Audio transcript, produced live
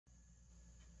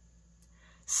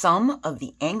Sum of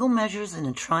the angle measures in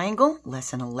a triangle,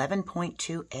 lesson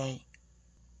 11.2a.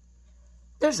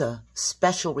 There's a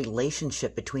special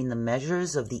relationship between the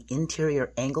measures of the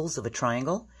interior angles of a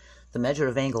triangle, the measure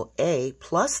of angle A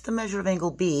plus the measure of angle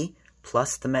B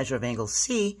plus the measure of angle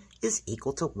C is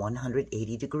equal to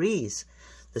 180 degrees.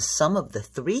 The sum of the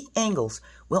three angles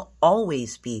will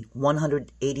always be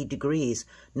 180 degrees,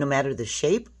 no matter the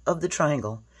shape of the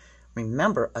triangle.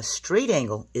 Remember, a straight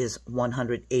angle is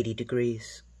 180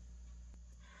 degrees.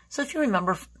 So if you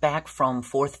remember back from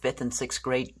 4th, 5th, and 6th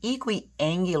grade,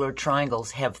 equiangular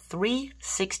triangles have three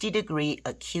 60-degree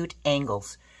acute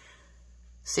angles.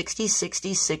 60,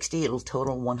 60, 60, it'll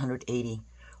total 180.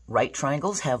 Right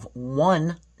triangles have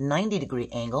one 90-degree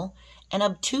angle. An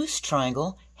obtuse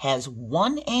triangle has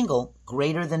one angle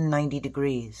greater than 90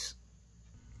 degrees.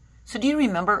 So do you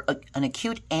remember an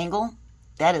acute angle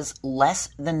that is less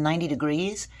than 90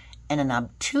 degrees, and an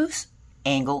obtuse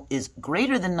angle is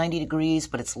greater than 90 degrees,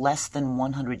 but it's less than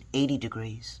 180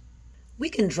 degrees. We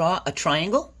can draw a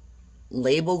triangle,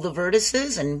 label the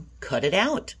vertices, and cut it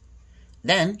out.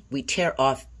 Then we tear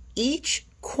off each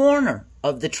corner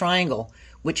of the triangle,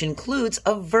 which includes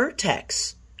a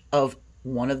vertex of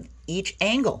one of each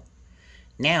angle.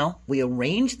 Now we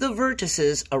arrange the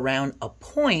vertices around a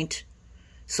point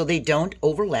so they don't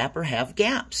overlap or have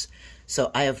gaps. So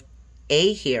I have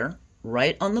A here,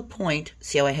 right on the point.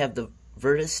 See how I have the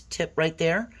vertex tip right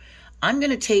there? I'm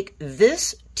going to take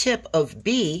this tip of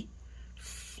B,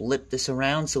 flip this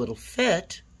around so it'll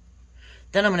fit.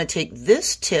 Then I'm going to take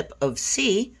this tip of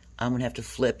C, I'm going to have to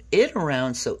flip it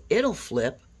around so it'll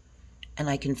flip, and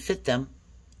I can fit them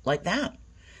like that.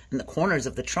 And the corners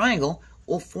of the triangle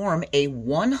will form a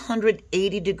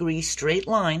 180-degree straight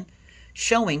line,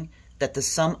 showing that the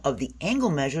sum of the angle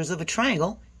measures of a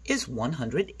triangle is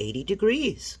 180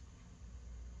 degrees.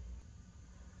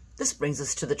 This brings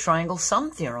us to the Triangle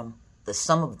Sum Theorem. The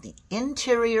sum of the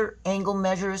interior angle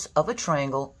measures of a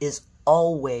triangle is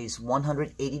always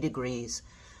 180 degrees.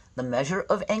 The measure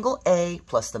of angle A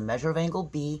plus the measure of angle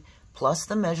B plus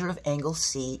the measure of angle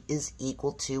C is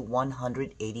equal to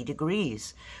 180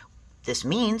 degrees. This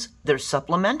means they're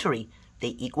supplementary.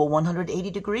 They equal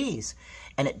 180 degrees.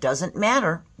 And it doesn't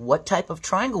matter what type of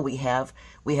triangle we have.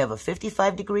 We have a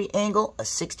 55-degree angle, a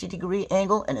 60-degree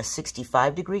angle, and a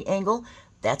 65-degree angle.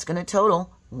 That's going to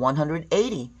total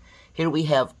 180. Here we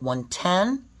have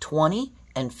 110, 20,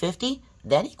 and 50.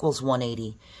 That equals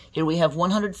 180. Here we have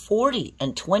 140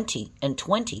 and 20 and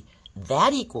 20.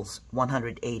 That equals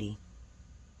 180.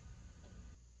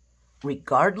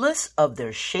 Regardless of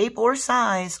their shape or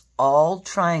size, all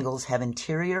triangles have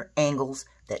interior angles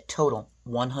that total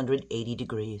 180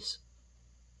 degrees.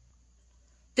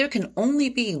 There can only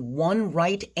be one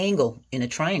right angle in a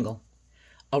triangle.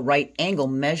 A right angle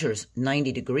measures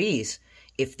 90 degrees.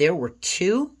 If there were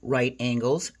two right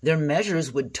angles, their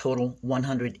measures would total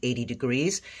 180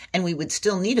 degrees, and we would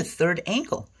still need a third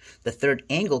angle. The third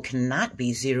angle cannot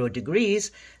be 0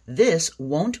 degrees. This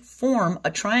won't form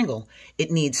a triangle. It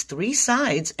needs three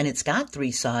sides, and it's got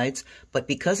three sides, but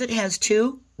because it has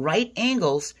two right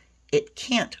angles, it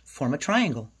can't form a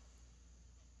triangle.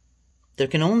 There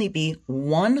can only be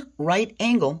one right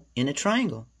angle in a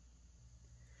triangle.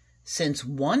 Since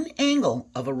one angle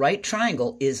of a right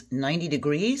triangle is 90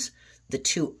 degrees, the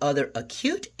two other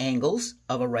acute angles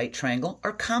of a right triangle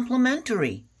are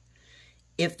complementary.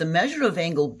 If the measure of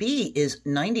angle B is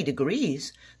 90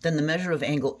 degrees, then the measure of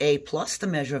angle A plus the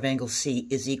measure of angle C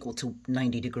is equal to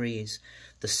 90 degrees.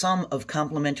 The sum of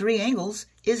complementary angles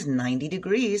is 90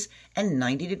 degrees, and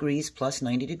 90 degrees plus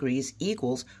 90 degrees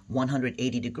equals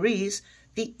 180 degrees,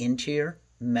 the interior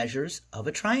measures of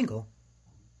a triangle.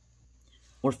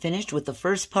 We're finished with the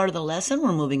first part of the lesson.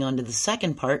 We're moving on to the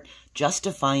second part,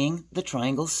 justifying the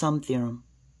Triangle Sum Theorem.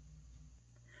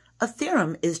 A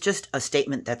theorem is just a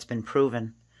statement that's been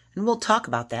proven, and we'll talk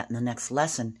about that in the next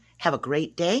lesson. Have a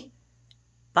great day.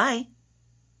 Bye.